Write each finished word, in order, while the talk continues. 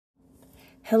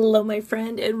Hello, my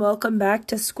friend, and welcome back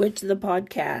to Squidge the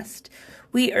podcast.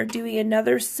 We are doing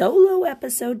another solo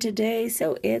episode today,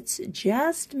 so it's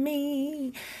just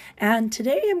me. And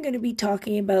today I'm going to be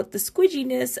talking about the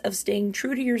squidginess of staying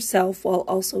true to yourself while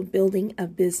also building a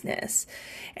business.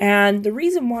 And the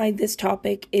reason why this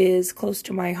topic is close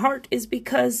to my heart is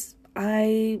because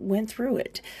I went through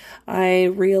it. I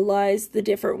realized the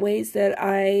different ways that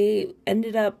I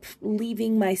ended up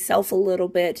leaving myself a little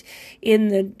bit in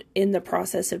the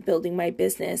process of building my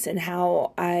business, and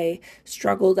how I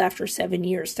struggled after 7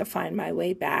 years to find my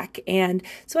way back. And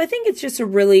so I think it's just a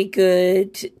really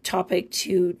good topic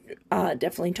to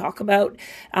definitely talk about.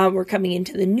 We're coming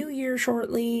into the new year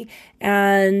shortly,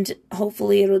 and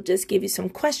hopefully it'll just give you some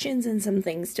questions and some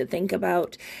things to think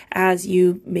about as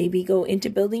you maybe go into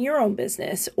building your own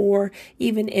business, or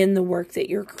even in the work that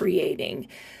you're creating.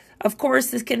 Of course,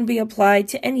 this can be applied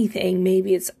to anything.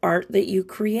 Maybe it's art that you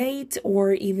create,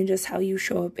 or even just how you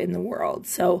show up in the world.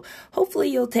 So hopefully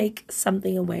you'll take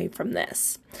something away from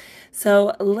this.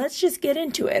 So let's just get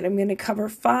into it. I'm going to cover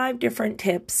 5 different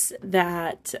tips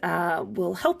that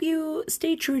will help you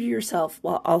stay true to yourself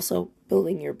while also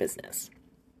building your business.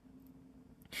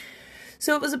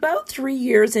 So it was about 3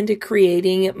 years into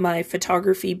creating my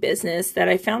photography business that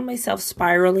I found myself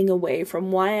spiraling away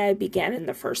from why I began in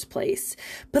the first place.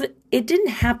 But it didn't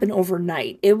happen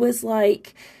overnight. It was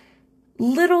like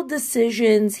little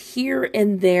decisions here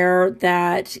and there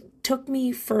that took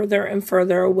me further and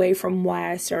further away from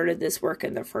why I started this work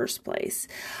in the first place.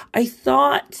 I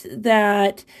thought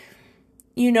that,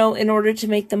 in order to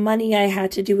make the money, I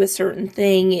had to do a certain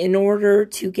thing. In order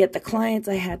to get the clients,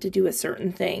 I had to do a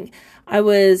certain thing. I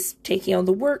was taking all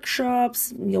the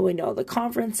workshops, going to all the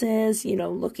conferences,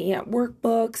 looking at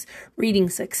workbooks, reading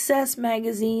success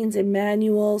magazines and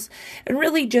manuals, and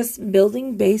really just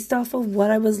building based off of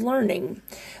what I was learning.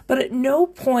 But at no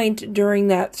point during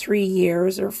that 3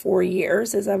 years or 4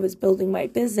 years as I was building my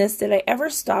business did I ever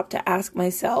stop to ask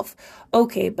myself,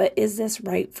 okay, but is this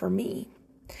right for me?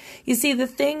 You see, the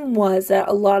thing was that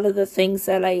a lot of the things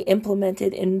that I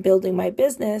implemented in building my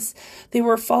business, they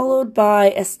were followed by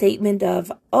a statement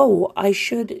of, oh, I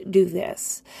should do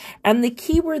this. And the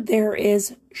key word there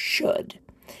is should.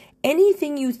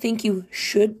 Anything you think you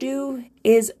should do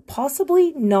is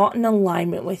possibly not in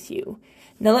alignment with you.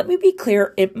 Now, let me be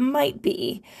clear, it might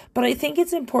be, but I think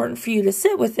it's important for you to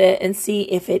sit with it and see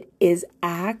if it is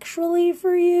actually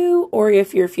for you, or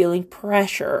if you're feeling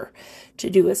pressure to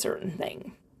do a certain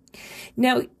thing.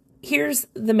 Now, here's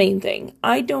the main thing.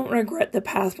 I don't regret the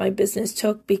path my business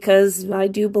took, because I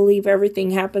do believe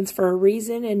everything happens for a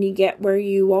reason, and you get where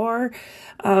you are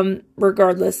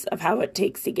regardless of how it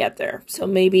takes to get there. So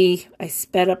maybe I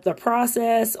sped up the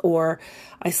process, or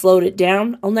I slowed it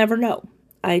down. I'll never know.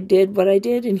 I did what I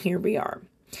did, and here we are.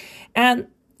 And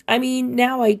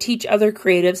now I teach other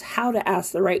creatives how to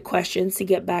ask the right questions to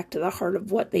get back to the heart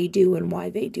of what they do and why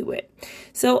they do it.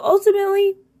 So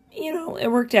ultimately,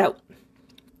 it worked out.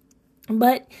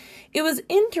 But it was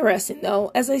interesting,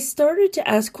 though, as I started to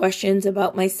ask questions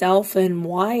about myself and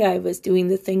why I was doing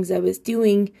the things I was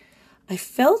doing, I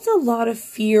felt a lot of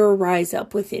fear rise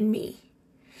up within me.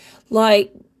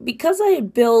 Like, because I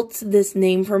had built this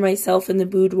name for myself in the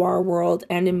boudoir world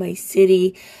and in my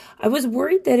city, I was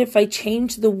worried that if I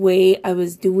changed the way I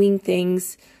was doing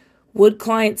things, would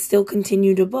clients still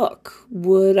continue to book?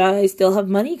 Would I still have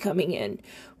money coming in?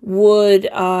 Would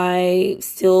I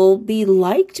still be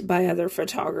liked by other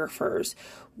photographers?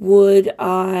 Would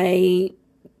I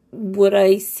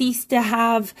cease to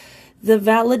have the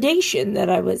validation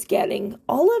that I was getting?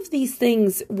 All of these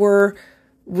things were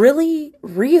really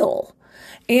real.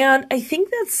 And I think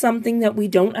that's something that we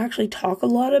don't actually talk a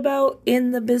lot about in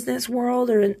the business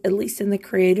world, or at least in the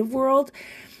creative world,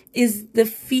 is the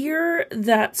fear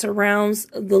that surrounds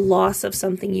the loss of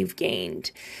something you've gained.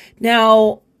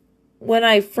 Now, when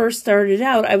I first started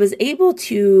out, I was able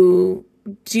to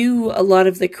do a lot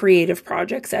of the creative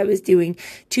projects I was doing,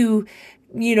 to,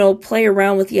 play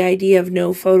around with the idea of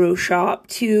no Photoshop,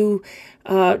 to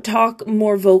talk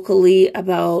more vocally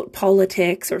about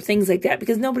politics or things like that,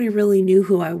 because nobody really knew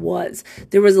who I was.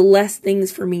 There was less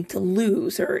things for me to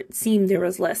lose, or it seemed there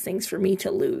was less things for me to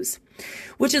lose,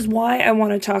 which is why I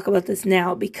want to talk about this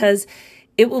now, because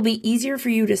it will be easier for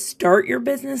you to start your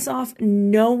business off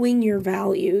knowing your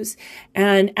values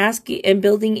and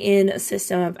building in a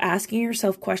system of asking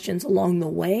yourself questions along the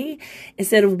way,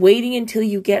 instead of waiting until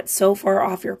you get so far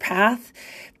off your path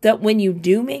that when you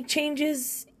do make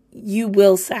changes, you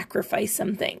will sacrifice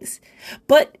some things.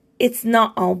 But it's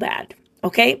not all bad.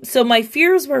 Okay, so my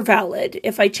fears were valid.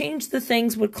 If I changed the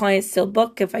things, would clients still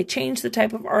book? If I changed the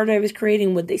type of art I was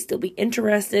creating, would they still be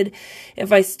interested?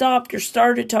 If I stopped or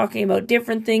started talking about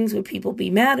different things, would people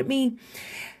be mad at me?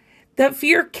 That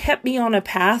fear kept me on a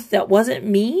path that wasn't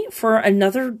me for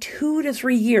another 2 to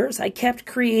 3 years. I kept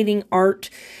creating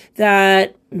art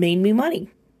that made me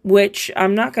money, which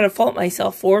I'm not going to fault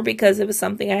myself for because it was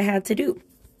something I had to do.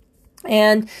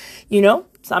 And,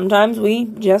 sometimes we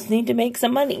just need to make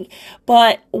some money.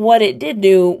 But what it did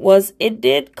do was it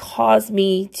did cause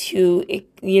me to,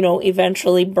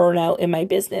 eventually burn out in my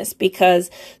business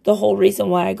because the whole reason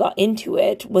why I got into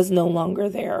it was no longer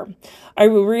there. I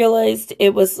realized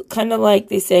it was kind of like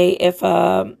they say, if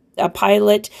a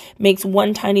pilot makes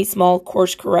one tiny small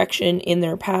course correction in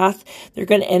their path, they're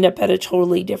going to end up at a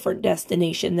totally different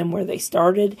destination than where they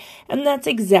started. And that's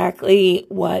exactly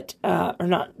what, or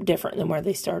not different than where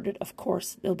they started. Of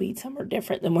course, they'll be somewhere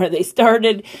different than where they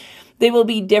started. They will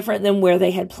be different than where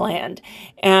they had planned.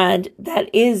 And that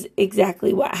is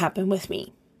exactly what happened with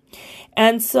me.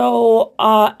 And so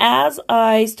as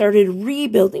I started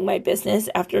rebuilding my business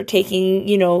after taking,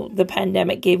 the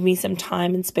pandemic gave me some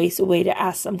time and space away to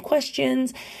ask some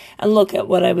questions and look at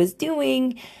what I was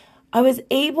doing, I was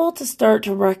able to start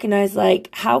to recognize,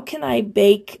 how can I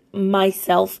bake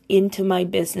myself into my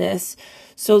business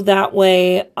so that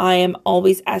way I am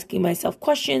always asking myself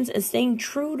questions and staying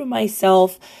true to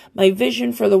myself, my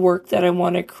vision for the work that I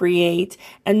want to create,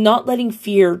 and not letting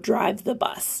fear drive the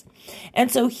bus.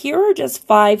 And so here are just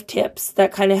 5 tips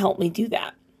that kind of help me do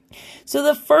that. So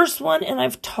the first one, and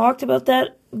I've talked about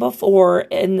that before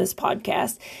in this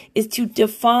podcast, is to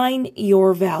define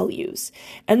your values.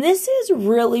 And this is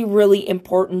really, really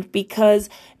important because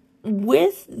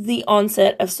with the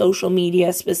onset of social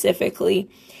media specifically,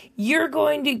 you're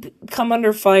going to come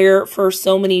under fire for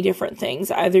so many different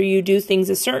things. Either you do things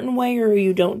a certain way or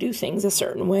you don't do things a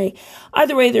certain way.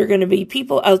 Either way, there are going to be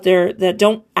people out there that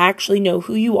don't actually know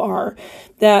who you are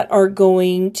that are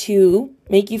going to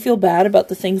make you feel bad about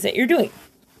the things that you're doing.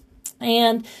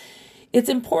 And it's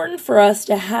important for us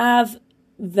to have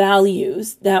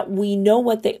values that we know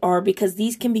what they are because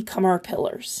these can become our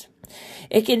pillars.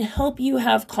 It can help you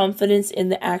have confidence in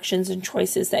the actions and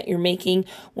choices that you're making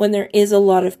when there is a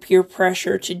lot of peer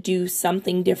pressure to do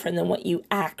something different than what you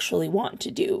actually want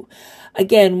to do.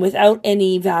 Again, without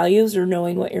any values or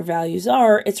knowing what your values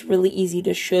are, it's really easy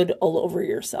to should all over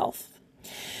yourself.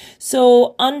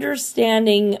 So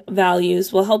understanding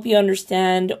values will help you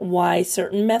understand why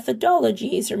certain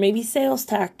methodologies or maybe sales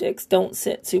tactics don't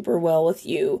sit super well with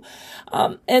you.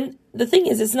 And the thing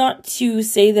is, it's not to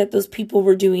say that those people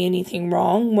were doing anything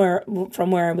wrong from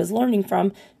where I was learning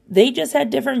from. They just had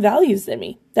different values than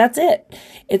me. That's it.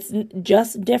 It's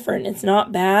just different. It's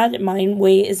not bad. My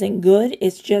way isn't good.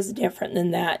 It's just different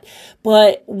than that.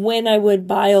 But when I would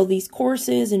buy all these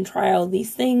courses and try all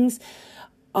these things,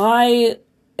 I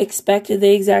expected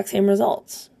the exact same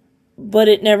results, but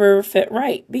it never fit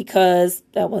right because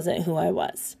that wasn't who I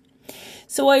was.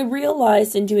 So I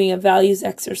realized in doing a values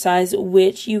exercise,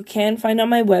 which you can find on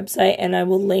my website and I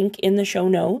will link in the show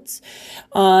notes,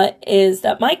 is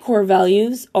that my core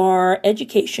values are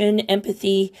education,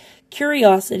 empathy,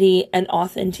 curiosity, and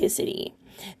authenticity.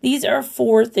 These are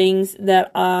 4 things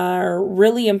that are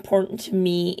really important to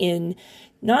me in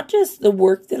not just the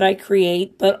work that I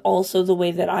create, but also the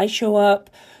way that I show up,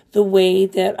 the way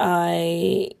that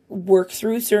I work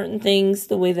through certain things,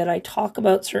 the way that I talk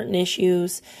about certain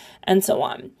issues, and so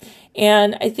on.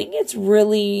 And I think it's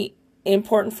really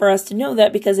important for us to know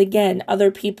that because, again,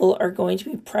 other people are going to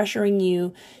be pressuring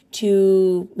you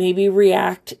to maybe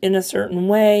react in a certain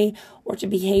way or to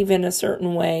behave in a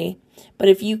certain way. But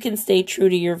if you can stay true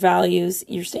to your values,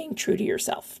 you're staying true to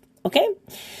yourself. Okay?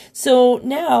 So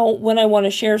now when I want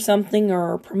to share something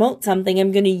or promote something,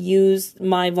 I'm going to use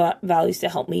my values to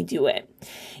help me do it.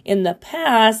 In the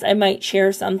past, I might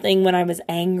share something when I was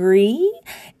angry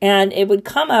and it would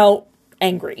come out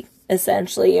angry,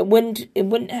 essentially. It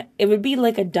would be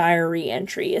like a diary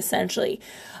entry, essentially.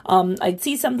 I'd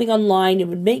see something online, it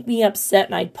would make me upset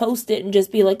and I'd post it and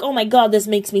just be like, oh my God, this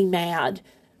makes me mad.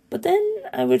 But then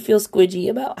I would feel squidgy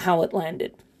about how it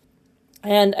landed.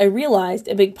 And I realized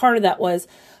a big part of that was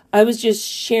I was just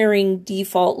sharing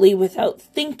defaultly without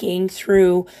thinking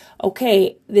through,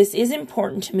 okay, this is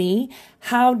important to me.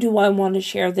 How do I want to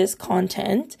share this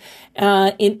content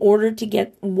in order to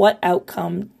get what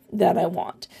outcome that I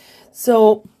want?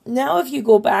 So now if you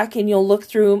go back and you'll look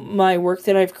through my work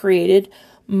that I've created,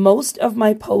 most of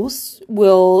my posts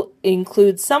will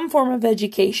include some form of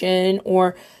education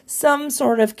or some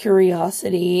sort of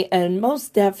curiosity and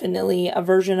most definitely a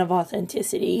version of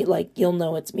authenticity, like you'll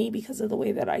know it's me because of the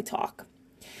way that I talk.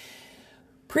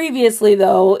 Previously,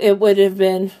 though, it would have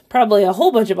been probably a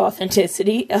whole bunch of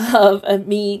authenticity of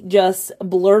me just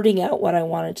blurting out what I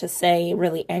wanted to say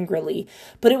really angrily,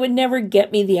 but it would never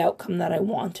get me the outcome that I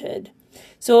wanted.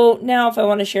 So now if I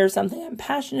want to share something I'm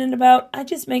passionate about, I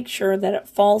just make sure that it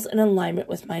falls in alignment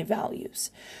with my values.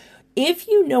 If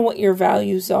you know what your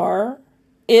values are,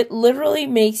 it literally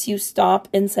makes you stop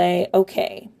and say,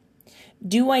 okay,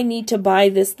 do I need to buy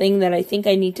this thing that I think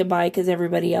I need to buy because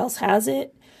everybody else has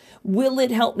it? Will it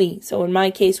help me? So in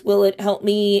my case, will it help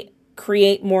me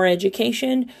create more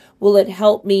education? Will it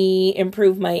help me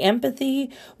improve my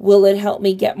empathy? Will it help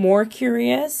me get more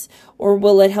curious? Or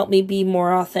will it help me be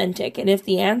more authentic? And if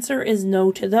the answer is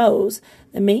no to those,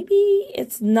 then maybe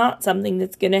it's not something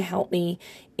that's going to help me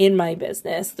in my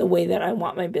business the way that I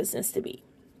want my business to be.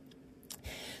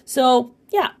 So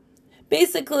yeah,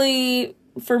 basically,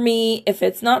 for me, if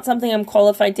it's not something I'm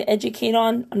qualified to educate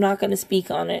on, I'm not going to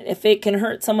speak on it. If it can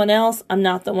hurt someone else, I'm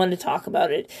not the one to talk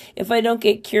about it. If I don't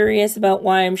get curious about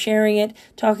why I'm sharing it,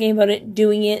 talking about it,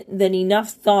 doing it, then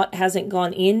enough thought hasn't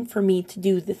gone in for me to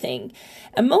do the thing.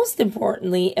 And most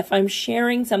importantly, if I'm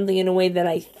sharing something in a way that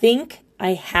I think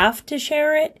I have to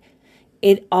share it,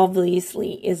 it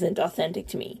obviously isn't authentic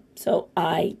to me. So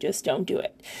I just don't do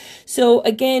it. So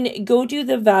again, go do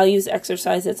the values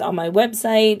exercise that's on my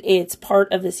website. It's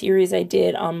part of the series I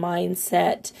did on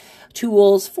mindset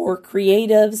tools for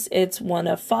creatives. It's one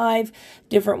of 5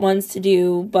 different ones to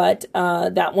do, but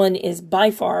that one is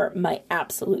by far my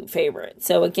absolute favorite.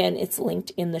 So again, it's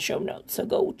linked in the show notes. So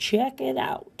go check it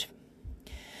out.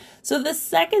 So the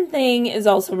second thing is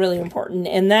also really important,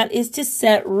 and that is to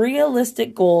set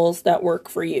realistic goals that work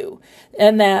for you.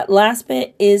 And that last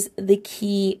bit is the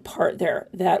key part there,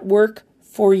 that work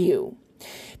for you.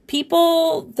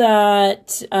 People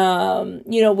that,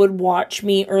 would watch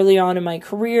me early on in my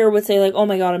career would say like, oh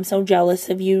my God, I'm so jealous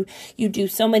of you. You do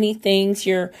so many things.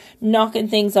 You're knocking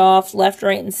things off left,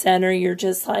 right, and center. You're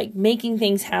just like making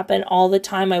things happen all the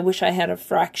time. I wish I had a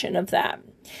fraction of that.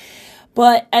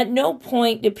 But at no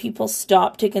point do people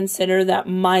stop to consider that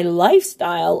my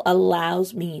lifestyle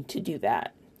allows me to do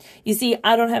that. You see,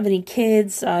 I don't have any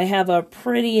kids. I have a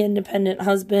pretty independent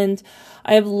husband.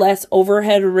 I have less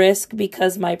overhead risk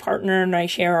because my partner and I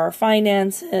share our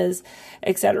finances,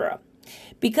 etc.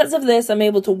 Because of this, I'm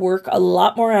able to work a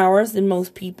lot more hours than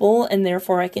most people, and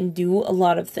therefore I can do a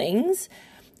lot of things.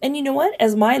 And you know what?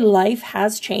 As my life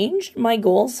has changed, my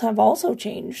goals have also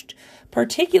changed,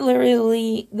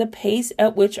 particularly the pace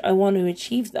at which I want to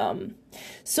achieve them.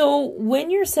 So when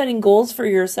you're setting goals for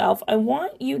yourself, I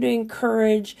want you to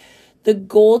encourage the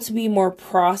goal to be more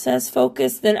process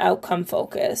focused than outcome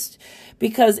focused,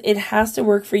 because it has to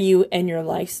work for you and your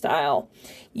lifestyle.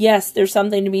 Yes, there's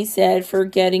something to be said for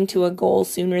getting to a goal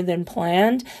sooner than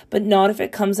planned, but not if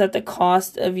it comes at the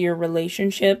cost of your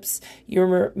relationships,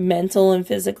 your mental and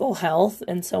physical health,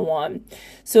 and so on.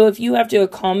 So if you have to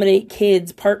accommodate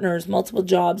kids, partners, multiple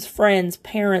jobs, friends,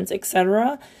 parents,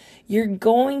 etc., you're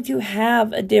going to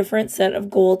have a different set of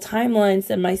goal timelines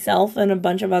than myself and a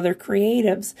bunch of other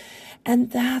creatives.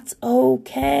 And that's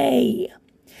okay.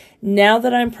 Now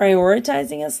that I'm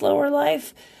prioritizing a slower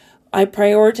life, I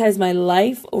prioritize my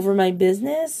life over my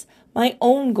business. My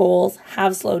own goals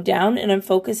have slowed down, and I'm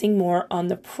focusing more on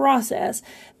the process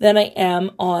than I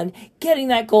am on getting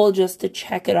that goal just to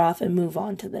check it off and move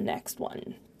on to the next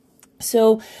one.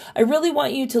 So I really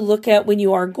want you to look at when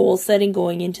you are goal setting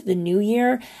going into the new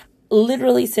year,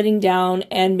 literally sitting down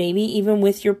and maybe even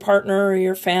with your partner or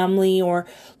your family, or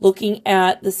looking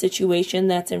at the situation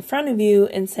that's in front of you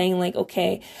and saying like,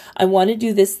 okay, I want to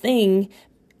do this thing.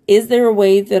 Is there a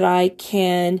way that I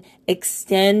can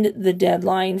extend the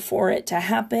deadline for it to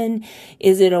happen?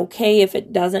 Is it okay if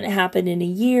it doesn't happen in a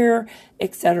year,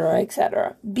 etc.,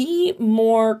 etc.? Be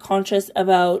more conscious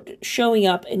about showing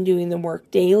up and doing the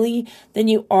work daily than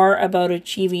you are about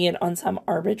achieving it on some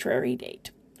arbitrary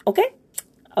date. Okay?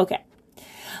 Okay.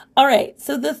 All right.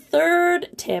 So the third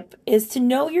tip is to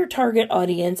know your target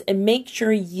audience and make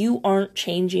sure you aren't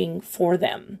changing for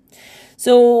them.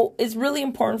 So it's really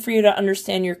important for you to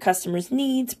understand your customers'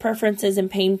 needs, preferences, and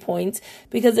pain points,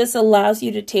 because this allows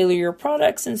you to tailor your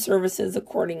products and services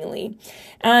accordingly.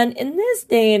 And in this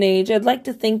day and age, I'd like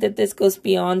to think that this goes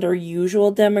beyond our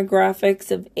usual demographics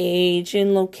of age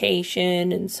and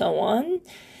location and so on.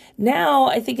 Now,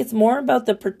 I think it's more about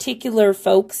the particular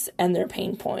folks and their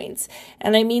pain points.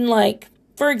 And I mean, like,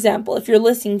 for example, if you're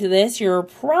listening to this, you're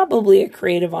probably a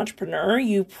creative entrepreneur.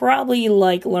 You probably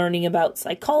like learning about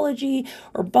psychology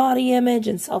or body image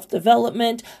and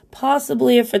self-development,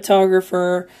 possibly a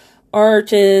photographer,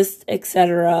 artists,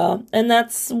 etc. And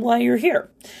that's why you're here.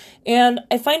 And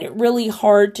I find it really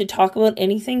hard to talk about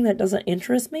anything that doesn't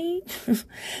interest me.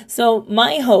 So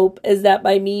my hope is that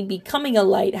by me becoming a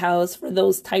lighthouse for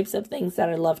those types of things that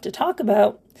I love to talk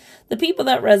about, the people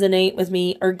that resonate with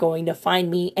me are going to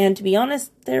find me. And to be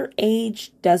honest, their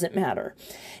age doesn't matter.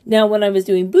 Now, when I was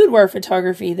doing boudoir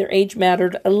photography, their age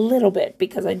mattered a little bit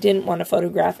because I didn't want to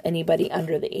photograph anybody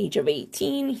under the age of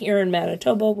 18 here in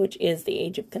Manitoba, which is the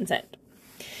age of consent.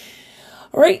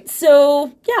 All right,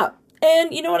 so yeah.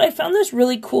 And you know what? I found this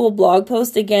really cool blog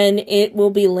post. Again, it will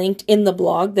be linked in the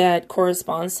blog that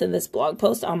corresponds to this blog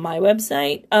post on my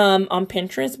website, on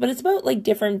Pinterest. But it's about like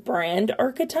different brand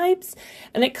archetypes.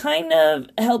 And it kind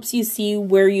of helps you see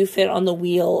where you fit on the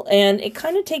wheel. And it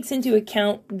kind of takes into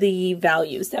account the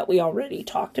values that we already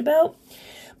talked about.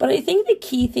 But I think the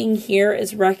key thing here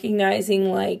is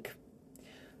recognizing like,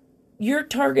 your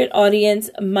target audience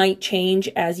might change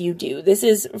as you do. This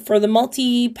is for the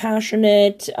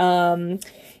multi-passionate,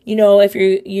 if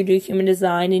you do human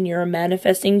design and you're a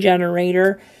manifesting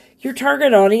generator, your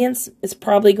target audience is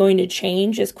probably going to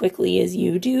change as quickly as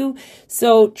you do.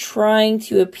 So trying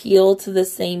to appeal to the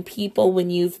same people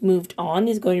when you've moved on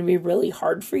is going to be really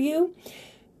hard for you.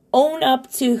 Own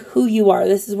up to who you are.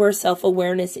 This is where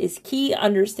self-awareness is key,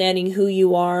 understanding who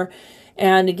you are.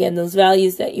 And again, those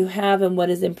values that you have and what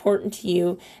is important to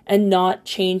you, and not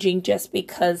changing just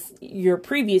because your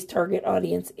previous target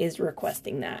audience is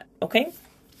requesting that. Okay.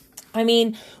 I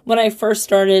mean, when I first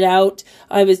started out,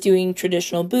 I was doing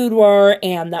traditional boudoir,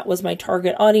 and that was my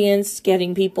target audience,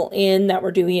 getting people in that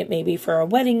were doing it maybe for a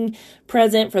wedding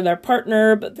present for their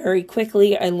partner. But very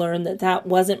quickly, I learned that that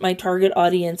wasn't my target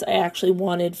audience. I actually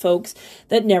wanted folks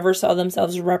that never saw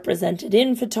themselves represented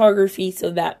in photography. So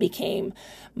that became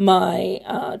my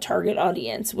target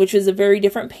audience, which is a very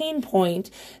different pain point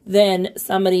than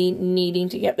somebody needing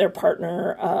to get their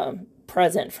partner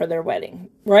present for their wedding,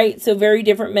 right? So very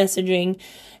different messaging.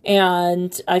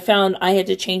 And I found I had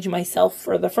to change myself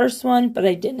for the first one, but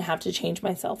I didn't have to change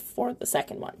myself for the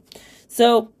second one.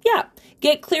 So yeah,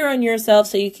 get clear on yourself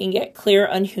so you can get clear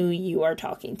on who you are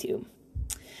talking to.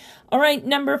 All right,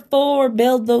 number 4,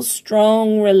 build those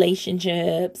strong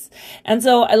relationships. And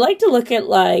so I like to look at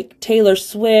like Taylor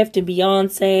Swift and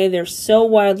Beyonce. They're so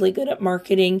wildly good at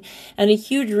marketing. And a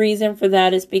huge reason for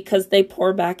that is because they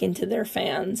pour back into their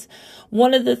fans.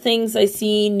 One of the things I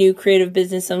see new creative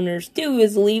business owners do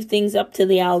is leave things up to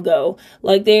the algo.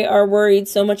 Like they are worried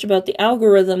so much about the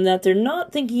algorithm that they're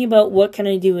not thinking about what can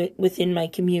I do within my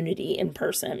community in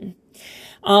person.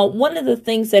 One of the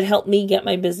things that helped me get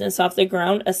my business off the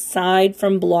ground, aside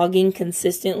from blogging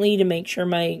consistently to make sure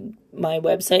my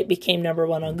website became number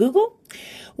 1 on Google,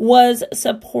 was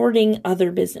supporting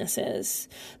other businesses.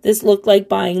 This looked like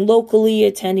buying locally,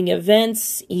 attending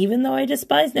events. Even though I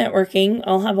despise networking,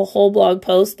 I'll have a whole blog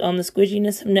post on the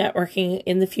squidginess of networking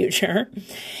in the future,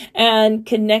 and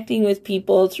connecting with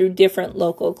people through different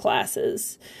local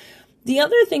classes. The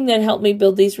other thing that helped me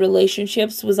build these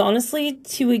relationships was honestly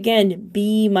to, again,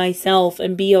 be myself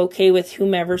and be okay with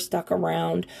whomever stuck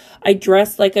around. I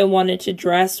dressed like I wanted to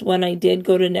dress when I did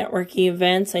go to networking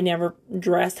events. I never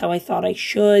dressed how I thought I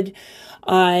should.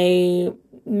 I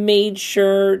made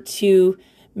sure to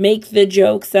make the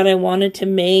jokes that I wanted to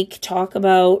make, talk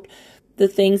about the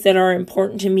things that are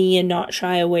important to me and not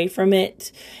shy away from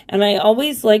it. And I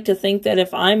always like to think that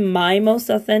if I'm my most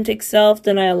authentic self,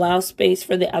 then I allow space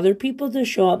for the other people to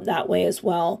show up that way as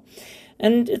well.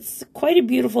 And it's quite a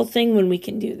beautiful thing when we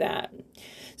can do that.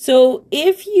 So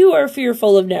if you are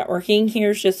fearful of networking,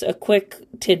 here's just a quick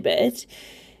tidbit.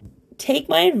 Take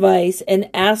my advice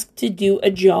and ask to do a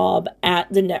job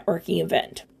at the networking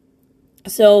event.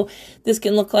 So this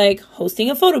can look like hosting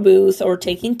a photo booth or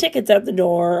taking tickets at the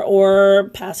door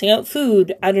or passing out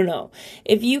food. I don't know.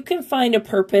 If you can find a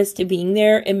purpose to being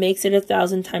there, it makes it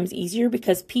 1,000 times easier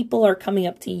because people are coming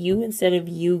up to you instead of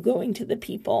you going to the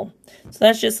people. So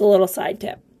that's just a little side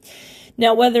tip.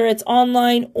 Now, whether it's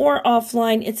online or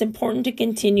offline, it's important to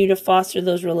continue to foster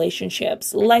those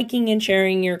relationships, liking and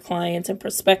sharing your clients and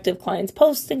prospective clients'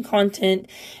 posts and content,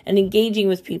 and engaging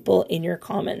with people in your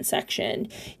comment section.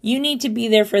 You need to be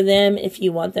there for them if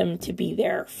you want them to be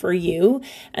there for you,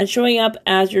 and showing up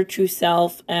as your true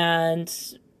self and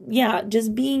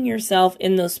just being yourself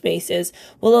in those spaces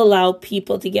will allow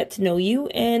people to get to know you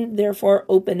and therefore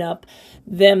open up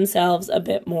themselves a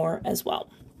bit more as well.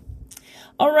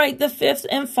 All right, the fifth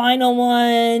and final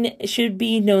one should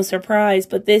be no surprise,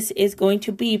 but this is going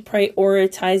to be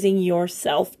prioritizing your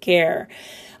self-care.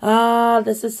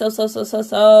 This is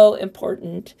so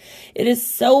important. It is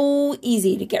so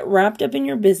easy to get wrapped up in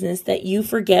your business that you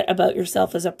forget about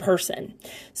yourself as a person.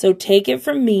 So take it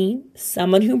from me,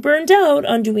 someone who burned out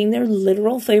on doing their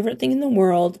literal favorite thing in the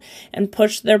world and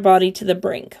pushed their body to the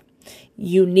brink.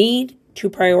 You need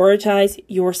to prioritize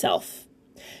yourself.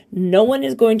 No one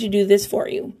is going to do this for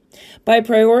you. By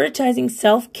prioritizing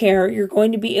self-care, you're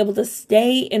going to be able to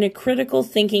stay in a critical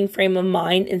thinking frame of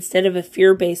mind instead of a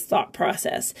fear-based thought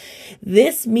process.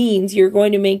 This means you're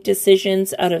going to make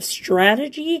decisions out of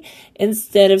strategy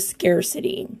instead of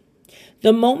scarcity.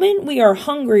 The moment we are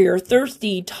hungry or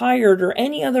thirsty, tired, or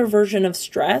any other version of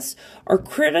stress, our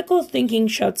critical thinking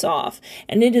shuts off,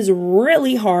 and it is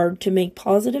really hard to make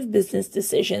positive business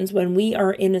decisions when we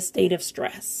are in a state of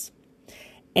stress.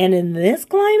 And in this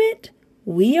climate,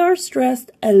 we are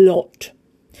stressed a lot.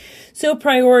 So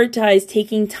prioritize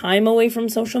taking time away from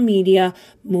social media,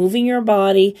 moving your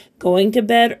body, going to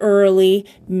bed early,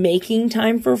 making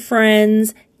time for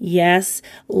friends, yes,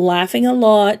 laughing a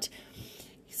lot,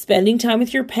 spending time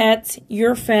with your pets,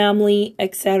 your family,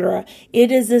 etc.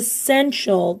 It is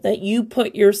essential that you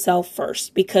put yourself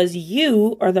first because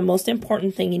you are the most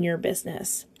important thing in your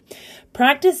business.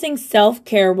 Practicing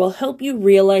self-care will help you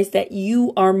realize that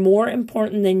you are more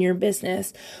important than your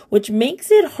business, which makes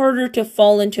it harder to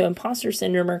fall into imposter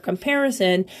syndrome or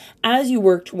comparison as you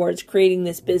work towards creating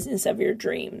this business of your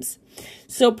dreams.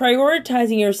 So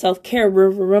prioritizing your self-care will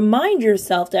remind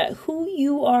yourself that who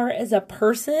you are as a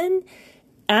person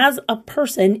is a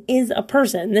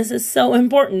person. This is so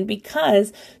important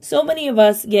because so many of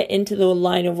us get into the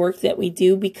line of work that we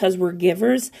do because we're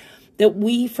givers, that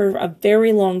we, for a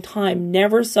very long time,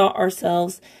 never saw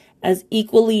ourselves as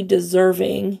equally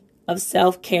deserving of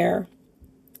self-care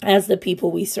as the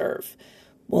people we serve.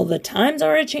 Well, the times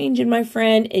are a-changing, my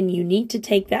friend, and you need to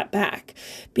take that back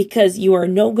because you are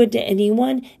no good to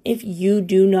anyone if you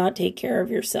do not take care of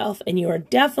yourself, and you are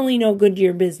definitely no good to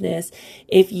your business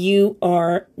if you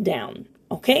are down,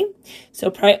 okay? So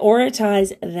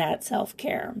prioritize that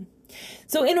self-care.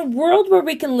 So in a world where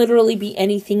we can literally be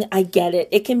anything, I get it.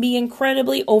 It can be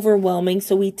incredibly overwhelming,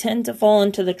 so we tend to fall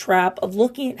into the trap of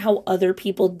looking at how other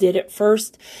people did it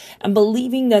first and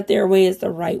believing that their way is the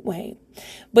right way.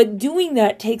 But doing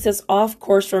that takes us off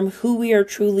course from who we are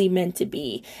truly meant to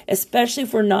be, especially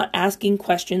if we're not asking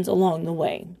questions along the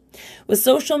way. With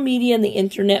social media and the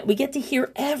internet, we get to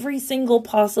hear every single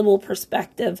possible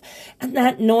perspective, and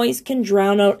that noise can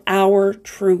drown out our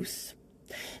truth.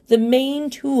 The main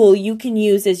tool you can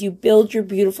use as you build your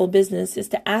beautiful business is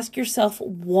to ask yourself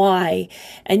why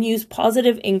and use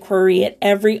positive inquiry at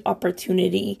every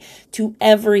opportunity to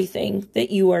everything that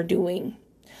you are doing.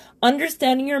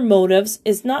 Understanding your motives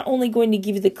is not only going to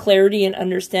give you the clarity and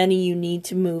understanding you need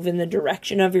to move in the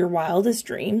direction of your wildest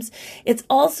dreams, it's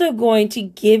also going to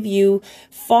give you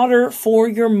fodder for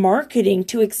your marketing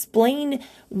to explain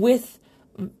with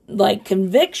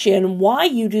conviction why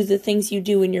you do the things you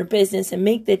do in your business and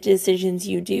make the decisions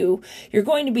you do. You're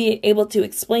going to be able to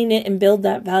explain it and build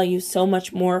that value so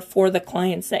much more for the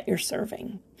clients that you're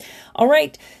serving. All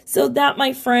right, so that,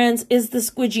 my friends, is the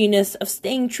squidginess of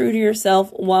staying true to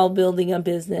yourself while building a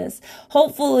business.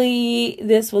 Hopefully,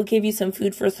 this will give you some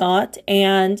food for thought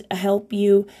and help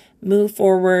you move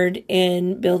forward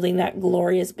in building that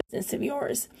glorious business of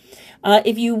yours.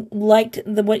 If you liked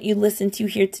what you listened to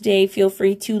here today, feel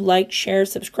free to like, share,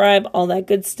 subscribe, all that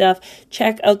good stuff.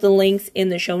 Check out the links in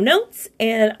the show notes,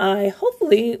 and I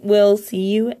hopefully will see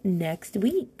you next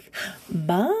week.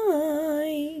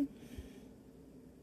 Bye.